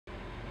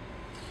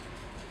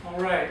All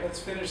right, let's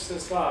finish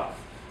this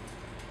off.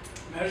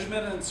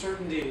 Measurement and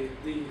uncertainty,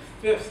 the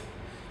fifth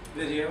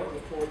video. The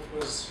fourth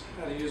was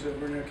how to use a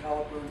vernier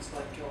caliper and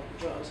slide caliper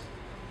jaws.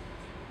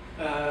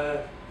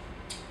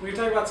 We're going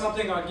to talk about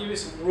something. I'll give you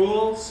some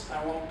rules.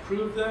 I won't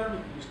prove them. You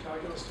can use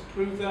calculus to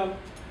prove them.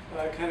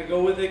 Kind of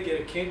go with it,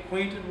 get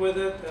acquainted with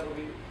it. That'll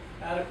be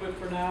adequate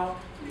for now.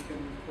 You can,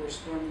 of course,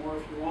 learn more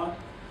if you want.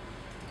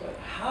 But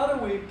how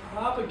do we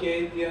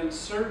propagate the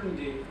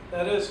uncertainty?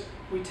 That is,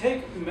 we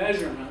take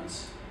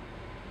measurements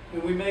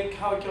and we make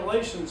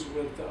calculations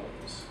with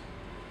those.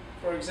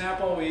 For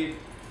example, we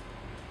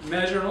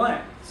measure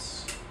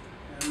lengths,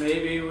 and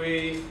maybe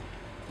we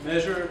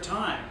measure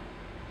time.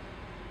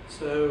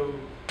 So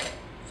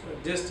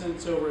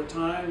distance over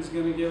time is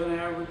going to give an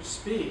average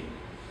speed.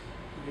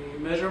 We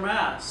measure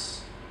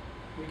mass.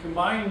 We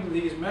combine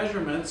these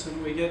measurements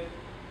and we get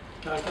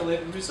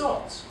calculated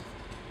results.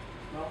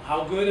 Well,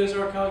 how good is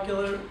our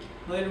calculated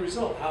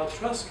result? How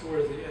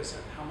trustworthy is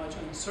it? How much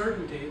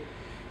uncertainty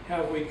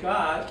have we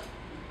got?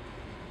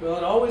 Well,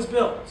 it always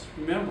builds.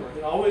 Remember,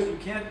 you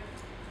can't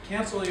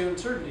cancel the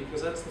uncertainty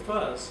because that's the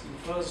fuzz, and the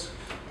fuzz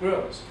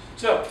grows.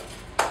 So,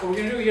 what we're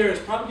going to do here is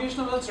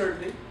propagation of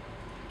uncertainty,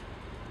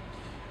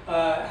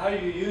 how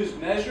you use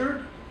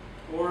measured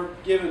or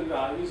given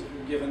values, if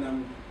you're given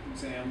them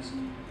exams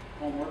and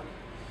homework,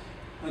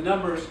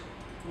 numbers.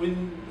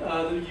 When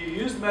you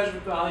use the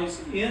measured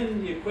values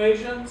in the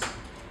equations,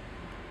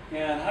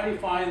 and how do you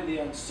find the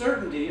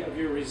uncertainty of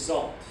your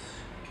result?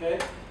 Okay,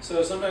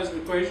 so sometimes in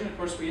the equation, of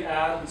course, we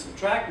add and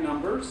subtract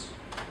numbers,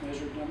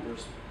 measured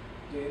numbers,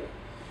 data.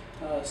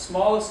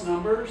 Smallest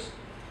numbers,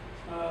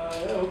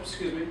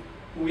 when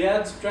we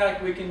add and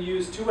subtract, we can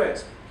use two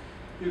ways.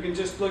 You can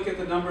just look at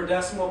the number of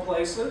decimal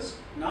places,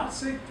 not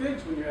sig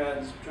figs when you're add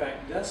and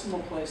subtract,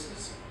 decimal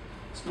places,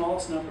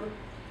 smallest number.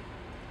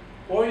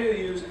 Or you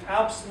use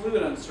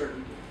absolute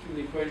uncertainty in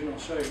the equation I'll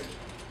show you.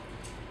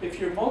 If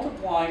you're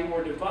multiplying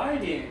or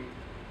dividing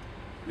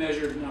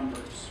measured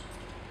numbers,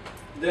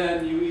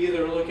 then you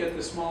either look at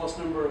the smallest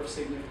number of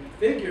significant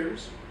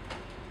figures,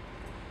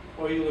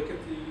 or you look at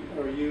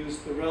use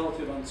the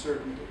relative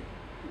uncertainty.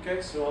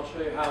 Okay, so I'll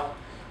show you how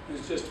in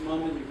just a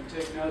moment. You can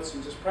take notes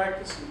and just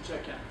practice and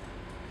check in.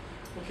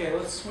 Okay,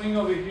 let's swing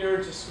over here,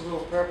 just a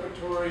little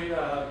preparatory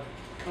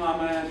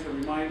comment, a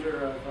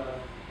reminder of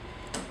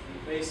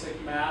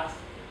basic math.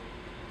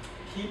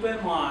 Keep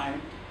in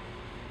mind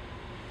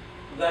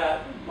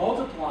that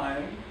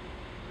multiplying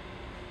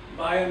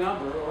by a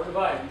number or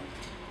dividing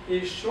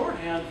is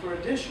shorthand for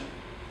addition.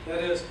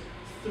 That is,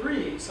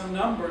 3, some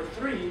number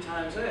 3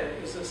 times a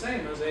is the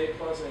same as a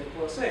plus a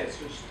plus a. It's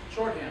just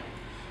shorthand.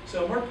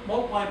 So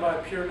multiplying by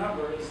a pure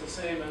number is the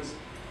same as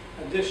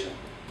addition.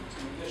 It's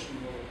an addition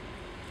rule.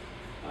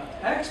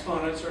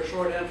 Exponents are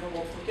shorthand for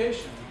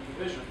multiplication or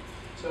division.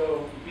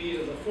 So b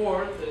to the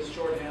fourth is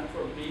shorthand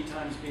for b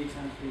times b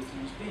times b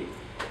times b.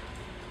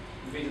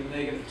 B to the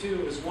negative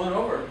 2 is 1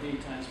 over b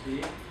times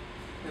b.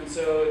 And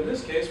so in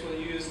this case, we'll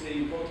use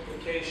the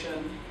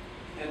multiplication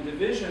and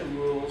division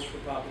rules for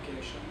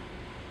propagation.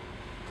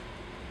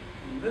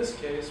 In this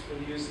case,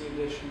 we'll use the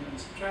addition and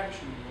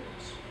subtraction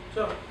rules.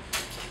 So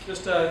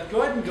just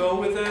go ahead and go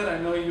with it. I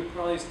know you'll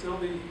probably still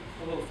be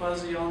a little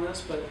fuzzy on this,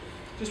 but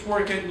just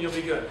work it and you'll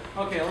be good.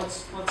 Okay,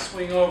 let's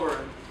swing over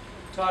and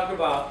talk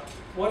about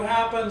what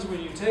happens when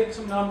you take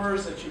some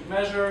numbers that you've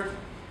measured, or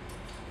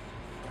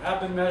have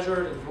been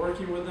measured, and you're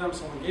working with them,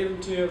 someone gave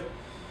them to you,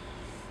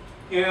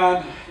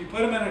 and you put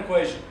them in an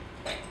equation,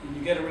 and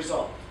you get a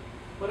result.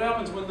 What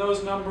happens when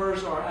those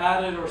numbers are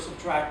added or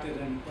subtracted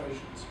in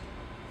equations?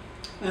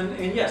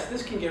 And yes,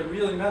 this can get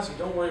really messy.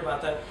 Don't worry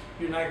about that.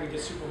 You're not going to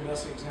get super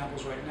messy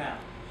examples right now.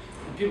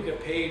 And people get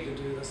paid to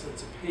do this.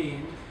 It's a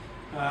pain.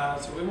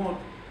 So we won't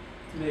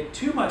make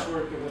too much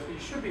work of it, but you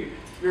should be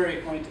very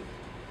acquainted.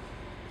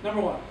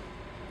 Number one,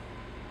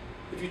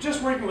 if you're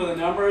just working with the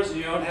numbers and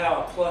you don't have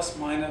a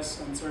plus-minus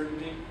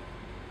uncertainty,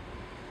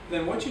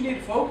 then what you need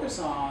to focus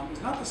on is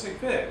not the sig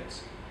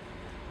figs,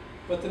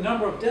 but the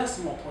number of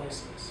decimal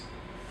places.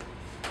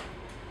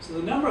 So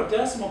the number of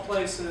decimal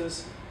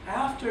places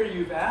after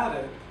you've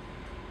added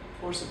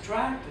or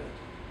subtracted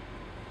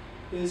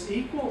is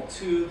equal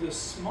to the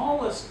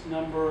smallest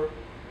number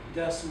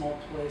decimal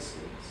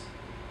places.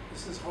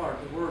 This is hard,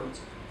 the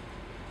words.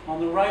 On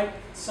the right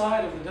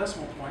side of the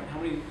decimal point, how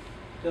many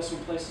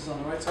decimal places on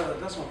the right side of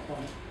the decimal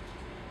point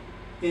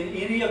in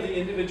any of the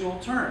individual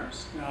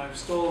terms? Now, I've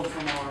stolen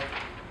from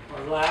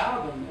our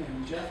lab,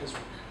 and Jeff has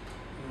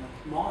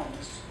done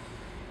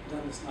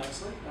this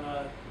nicely,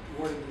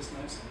 worded this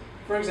nicely.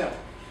 For example,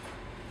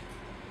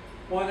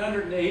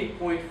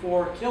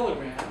 108.4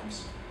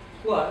 kilograms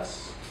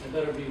plus, I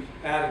better be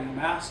adding a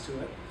mass to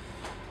it,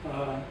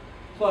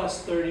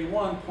 plus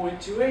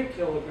 31.28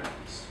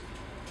 kilograms.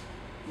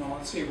 Well,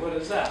 let's see, what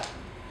is that?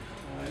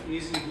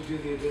 Easy to do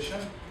the addition.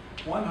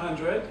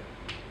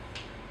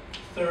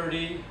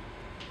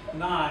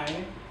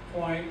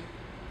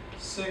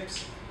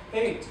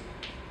 139.68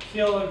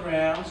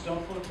 kilograms.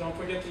 Don't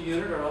forget the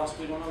unit, or else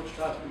we don't know what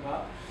you're talking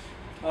about.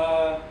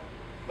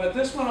 But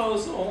this one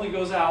only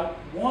goes out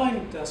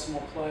one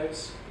decimal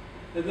place,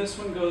 then this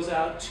one goes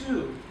out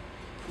 2,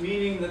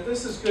 meaning that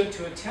this is good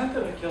to 1/10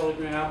 of a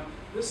kilogram,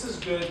 this is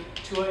good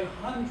to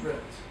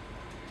 1/100th.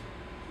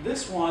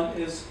 This one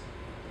is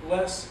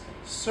less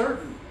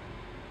certain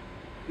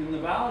in the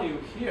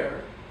value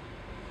here.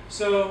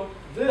 So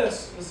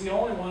this is the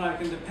only one I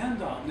can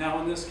depend on. Now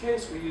in this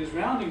case we use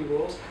rounding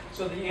rules,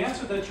 so the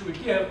answer that you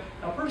would give,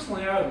 now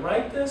personally I would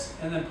write this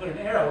and then put an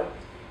arrow,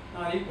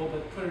 not equal,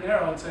 but put an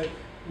arrow and say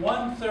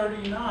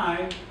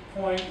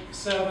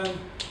 139.7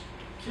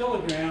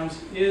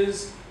 kilograms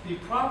is the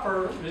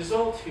proper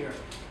result here.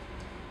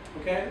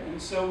 Okay,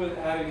 and so with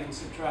adding and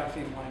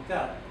subtracting like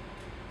that,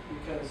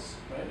 because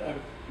right,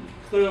 I've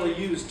clearly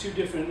used 2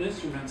 different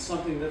instruments,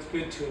 something that's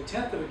good to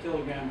 1/10 of a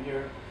kilogram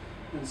here,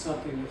 and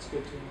something that's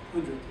good to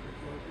 1/100th of a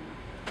kilogram.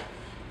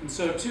 And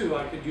so too,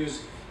 I could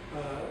use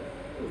a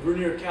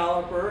vernier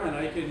caliper and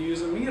I could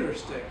use a meter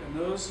stick, and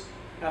those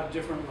have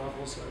different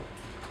levels of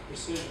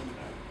precision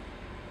there.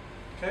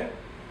 Okay,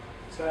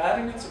 so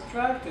adding and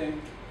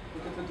subtracting,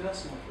 look at the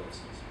decimal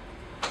places.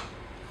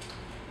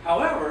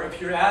 However, if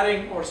you're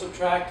adding or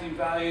subtracting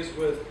values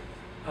with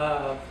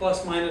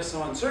plus minus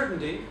some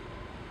uncertainty,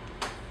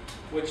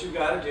 what you've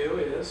got to do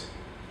is,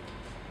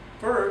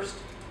 first,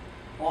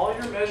 all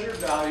your measured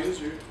values,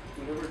 or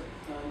whatever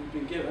you've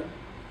been given,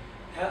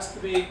 has to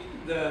be,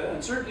 the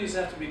uncertainties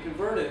have to be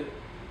converted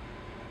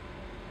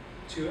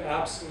to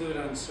absolute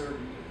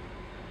uncertainty.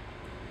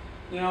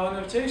 Now, a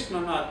notation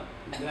I'm not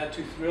that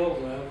too thrilled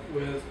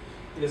with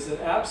is that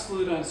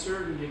absolute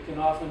uncertainty can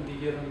often be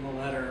given the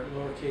letter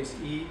lowercase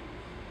e,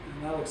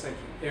 and that looks like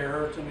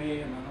error to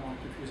me, and I don't want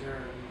to confuse error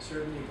and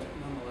uncertainty, but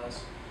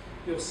nonetheless,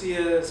 you'll see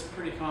it as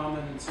pretty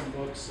common in some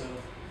books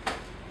of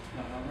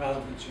rather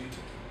than G,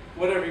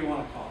 whatever you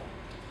want to call it.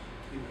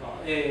 You can call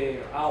it A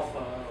or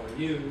alpha or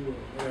U or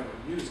whatever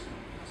U's going to be.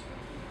 So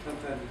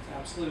sometimes it's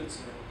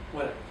absolutes or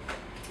whatever.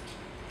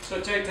 So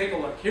take a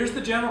look. Here's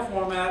the general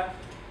format.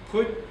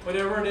 Put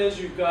whatever it is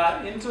you've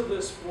got into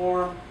this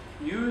form.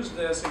 Use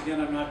this. Again,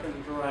 I'm not going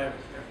to derive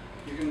it here.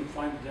 You can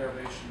find the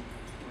derivation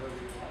wherever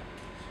you want,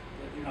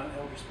 but you're not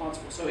held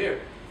responsible. So here.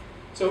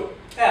 So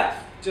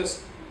F,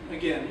 just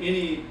again,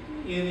 any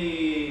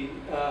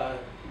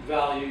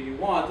value you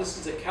want. This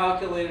is a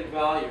calculated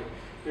value.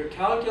 You're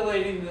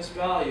calculating this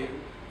value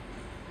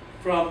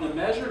from the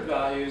measured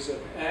values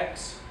of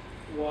X,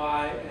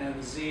 Y,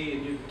 and Z,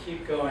 and you can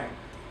keep going.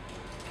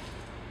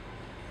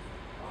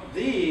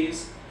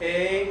 These,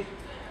 A,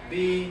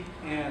 B,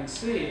 and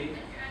C,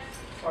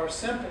 are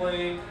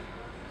simply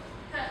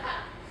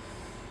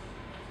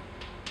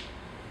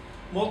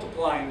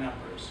multiplying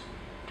numbers.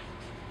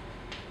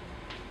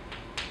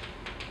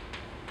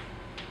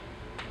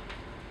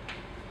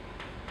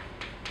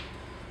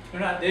 They're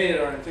not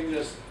data or anything,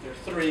 just they're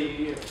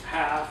 3 or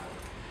half,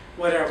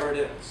 whatever it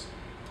is.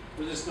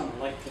 With this number,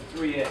 like the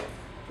 3a.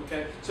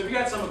 Okay? So if you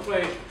got some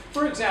equation,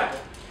 for example,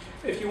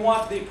 if you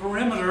want the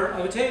perimeter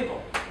of a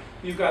table,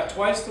 you've got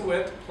twice the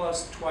width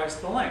plus twice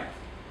the length.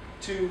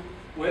 2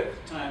 width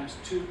times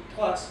 2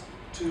 plus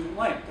 2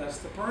 length. That's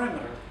the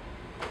perimeter.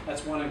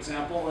 That's one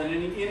example, and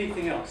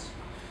anything else.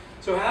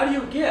 So how do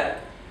you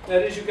get,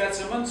 that is, you've got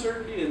some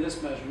uncertainty in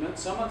this measurement,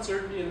 some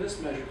uncertainty in this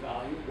measured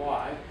value,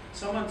 y,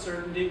 some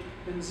uncertainty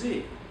in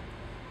z.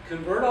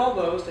 Convert all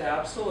those to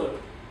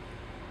absolute,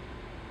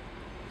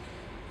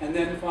 and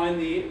then find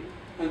the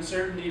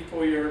uncertainty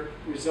for your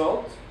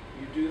result.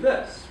 You do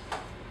this.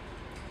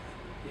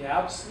 The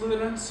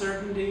absolute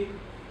uncertainty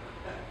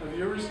of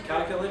your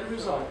calculated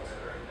result,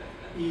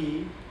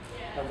 E,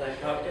 of that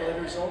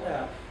calculated result,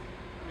 F,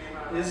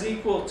 is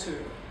equal to,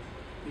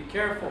 be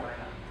careful,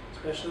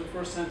 especially the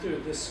first time through,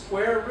 the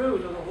square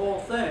root of the whole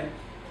thing,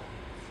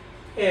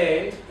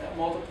 A, that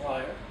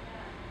multiplier,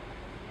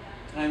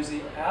 times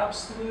the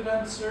absolute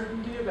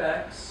uncertainty of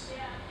X,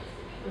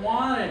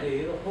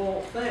 quantity, the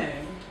whole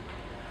thing,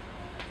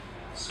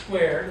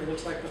 squared, it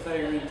looks like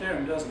Pythagorean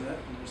theorem, doesn't it?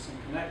 And there's some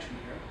connection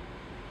here,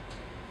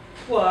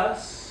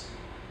 plus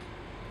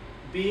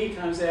B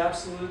times the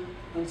absolute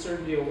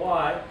uncertainty of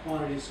Y,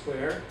 quantity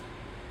squared.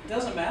 It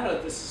doesn't matter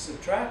that this is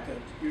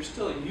subtracted. You're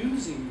still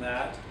using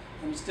that,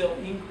 and it still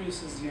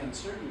increases the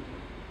uncertainty.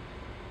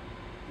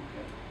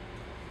 Okay.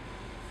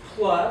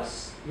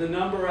 Plus the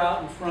number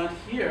out in front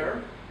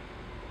here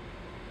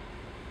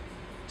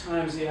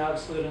times the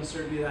absolute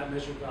uncertainty of that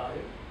measured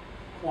value,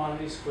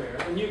 quantity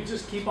squared. And you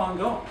just keep on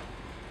going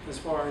as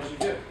far as you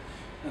do.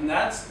 And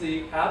that's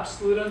the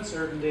absolute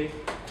uncertainty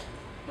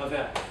of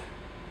F.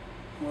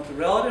 You want the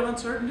relative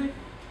uncertainty?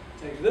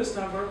 Take this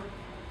number,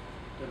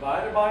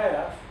 divide it by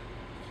F.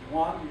 If you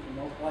want, you can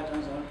multiply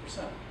times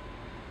 100%.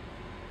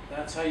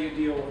 That's how you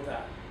deal with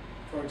that.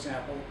 For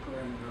example,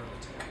 perimeter of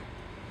a table.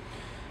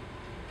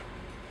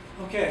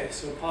 Okay,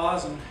 so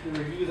pause and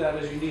review that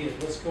as you need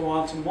it. Let's go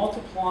on to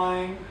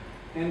multiplying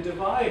and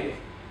dividing.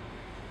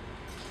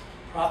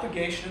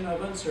 Propagation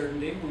of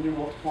uncertainty when you're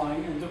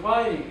multiplying and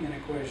dividing in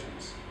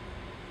equations.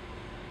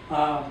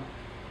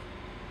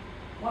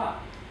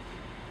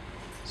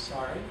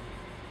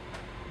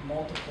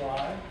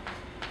 Multiply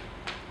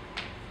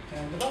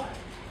and divide.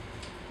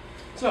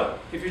 So,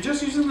 if you're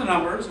just using the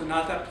numbers and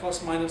not that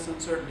plus minus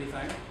uncertainty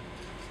thing,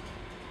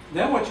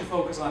 Then what you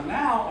focus on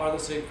now are the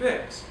sig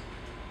figs.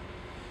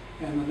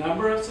 And the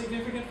number of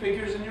significant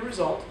figures in your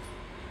result,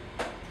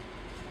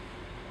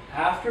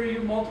 after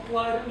you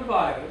multiplied and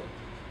divided,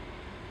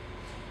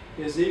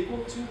 is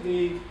equal to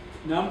the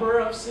number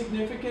of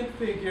significant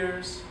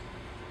figures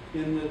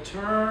in the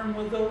term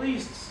with the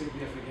least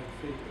significant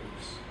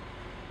figures.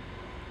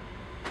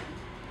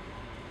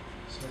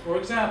 So for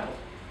example,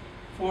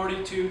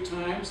 42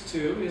 times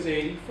 2 is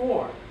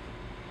 84.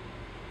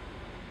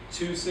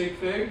 2 sig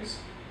figs,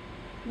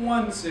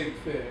 1 sig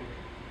fig.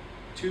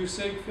 2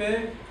 sig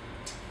fig,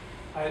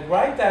 I'd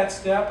write that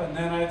step and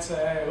then I'd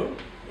say, oh,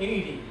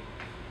 80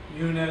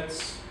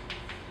 units.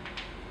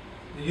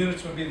 The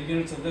units would be the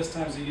units of this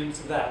times the units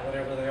of that,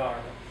 whatever they are.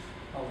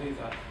 I'll leave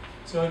that.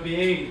 So it'd be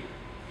 80.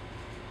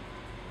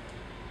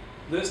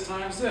 This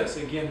times this.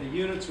 Again, the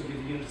units would be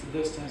the units of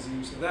this times the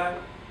units of that.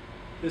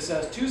 This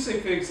has 2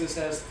 sig figs, this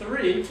has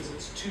 3, because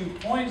it's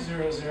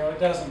 2.00. It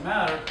doesn't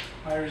matter.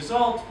 My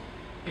result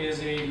is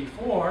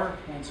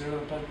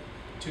 84.0, but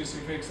 2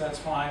 sig figs, that's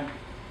fine.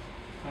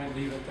 I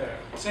leave it there.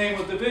 Same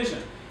with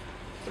division.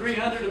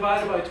 300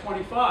 divided by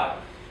 25.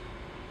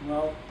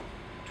 Well,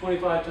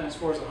 25 times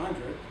 4 is 100.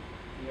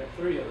 You have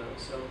 3 of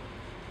those, so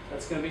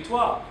that's going to be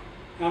 12.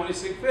 How many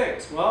sig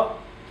figs? Well,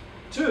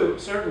 2,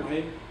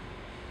 certainly.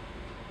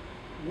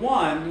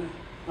 1,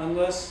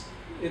 unless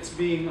it's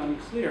being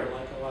unclear,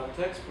 like a lot of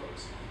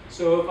textbooks.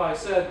 So if I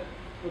said,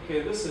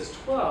 okay, this is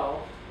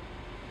 12,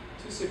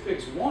 2 sig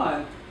figs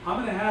 1, I'm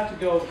going to have to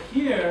go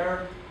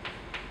here,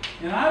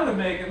 and I would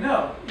make a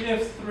note.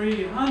 If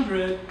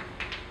 300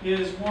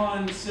 is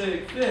 1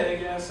 sig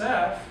fig,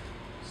 SF,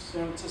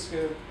 San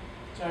Francisco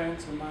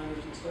Giants and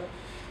Miners and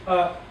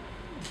stuff,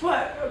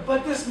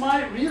 but this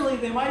might really,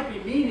 they might be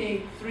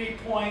meaning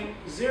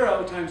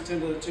 3.0 times 10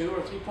 to the 2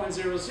 or 3.00 times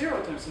 10 to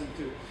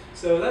the 2.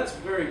 So that's a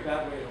very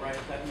bad way to write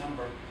that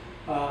number.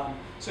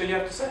 So you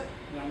have to say,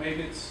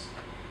 maybe it's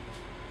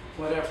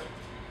whatever.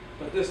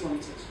 But this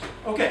one says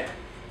 2. Okay.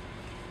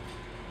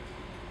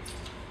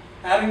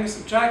 Adding and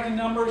subtracting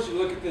numbers, you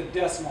look at the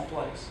decimal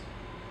place,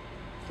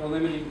 the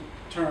limiting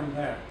term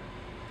there.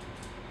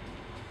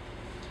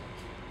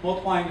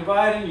 Multiplying,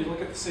 dividing, you look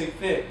at the sig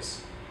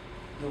figs,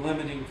 the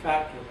limiting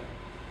factor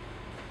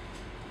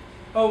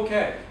there.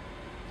 Okay.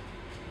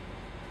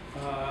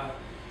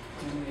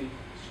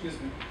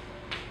 Excuse me.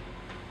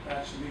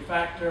 That should be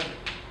factor.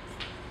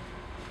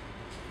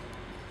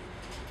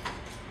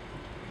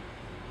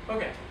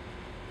 Okay.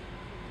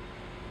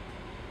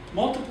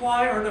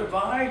 Multiply or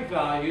divide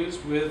values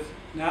with,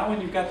 now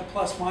when you've got the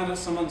plus minus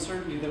some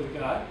uncertainty that we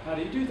got, how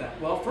do you do that?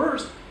 Well,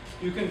 first,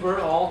 you convert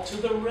all to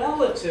the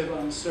relative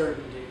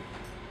uncertainty.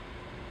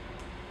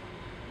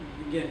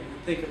 Again, you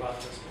can think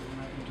about this, but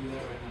we're not going to do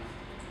that right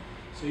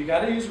now. So you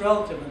got to use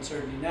relative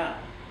uncertainty now.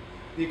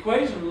 The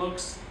equation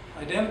looks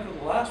identical to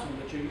the last one,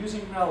 but you're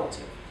using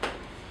relative.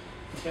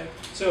 Okay,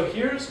 so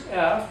here's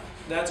f,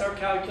 that's our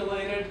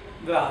calculated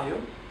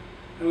value,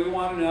 and we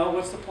want to know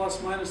what's the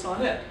plus minus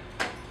on it.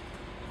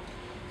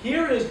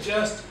 Here is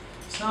just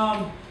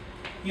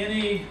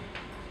any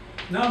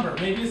number.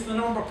 Maybe it's the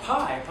number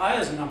pi. Pi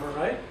is a number,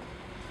 right?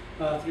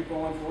 3.14,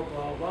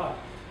 blah, blah,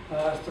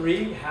 blah.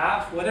 3,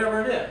 half,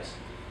 whatever it is.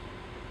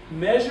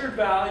 Measured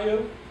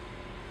value,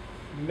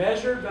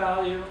 measured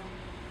value,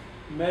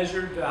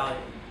 measured value.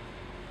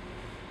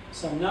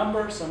 Some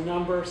number, some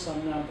number,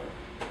 some number,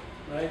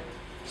 right?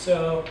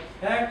 So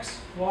x,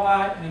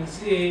 y, and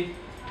z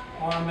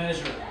are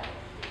measured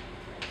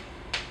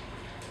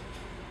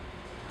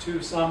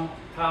to some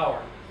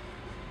power.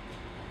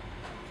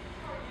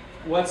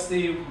 What's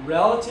the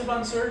relative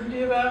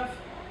uncertainty of f?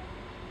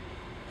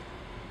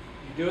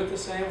 You do it the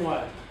same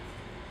way.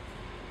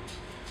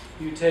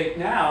 You take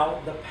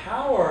now the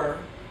power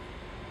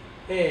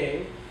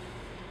a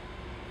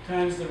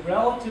times the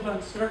relative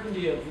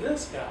uncertainty of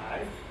this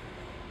guy,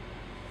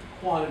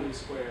 quantity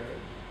squared,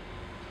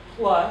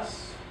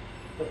 plus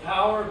the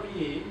power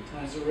b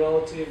times the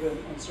relative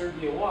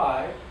uncertainty of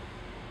y,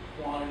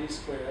 quantity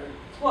squared,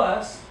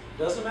 plus,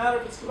 doesn't matter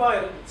if it's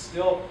divided, it's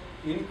still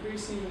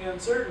increasing the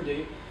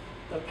uncertainty,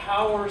 the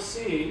power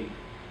c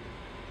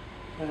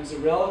times the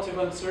relative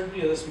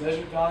uncertainty of this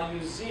measured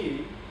value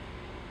z,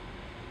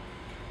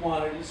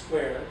 quantity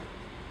squared,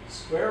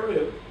 square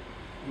root,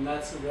 and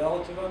that's the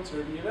relative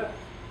uncertainty of f.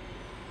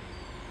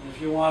 And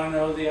if you want to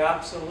know the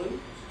absolute,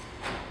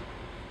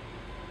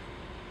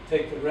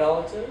 take the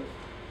relative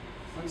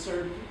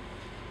uncertainty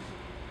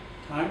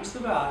times the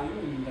value,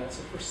 and that's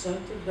a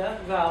percent of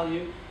that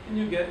value, and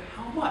you get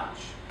how much,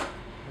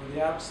 or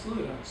the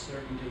absolute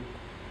uncertainty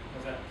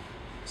of f.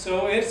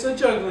 So it's a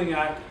juggling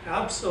act,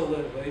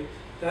 absolutely.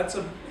 That's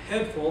a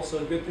headful, so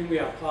a good thing we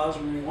have pause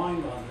and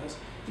rewind on this.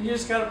 And you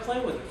just got to play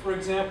with it. For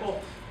example,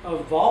 a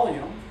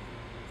volume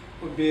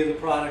would be the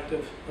product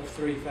of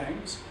 3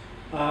 things.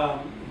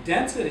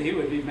 Density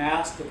would be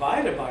mass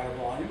divided by a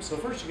volume. So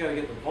first you got to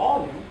get the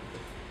volume,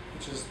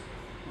 which is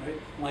right,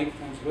 length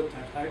times width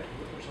times height,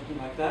 or something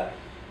like that.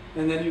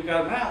 And then you've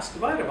got mass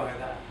divided by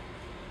that.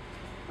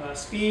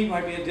 Speed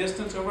might be a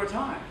distance over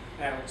time,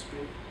 average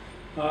speed.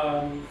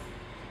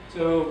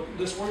 So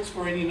this works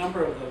for any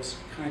number of those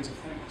kinds of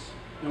things.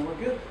 And we're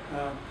good.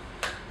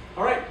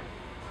 All right.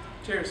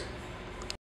 Cheers.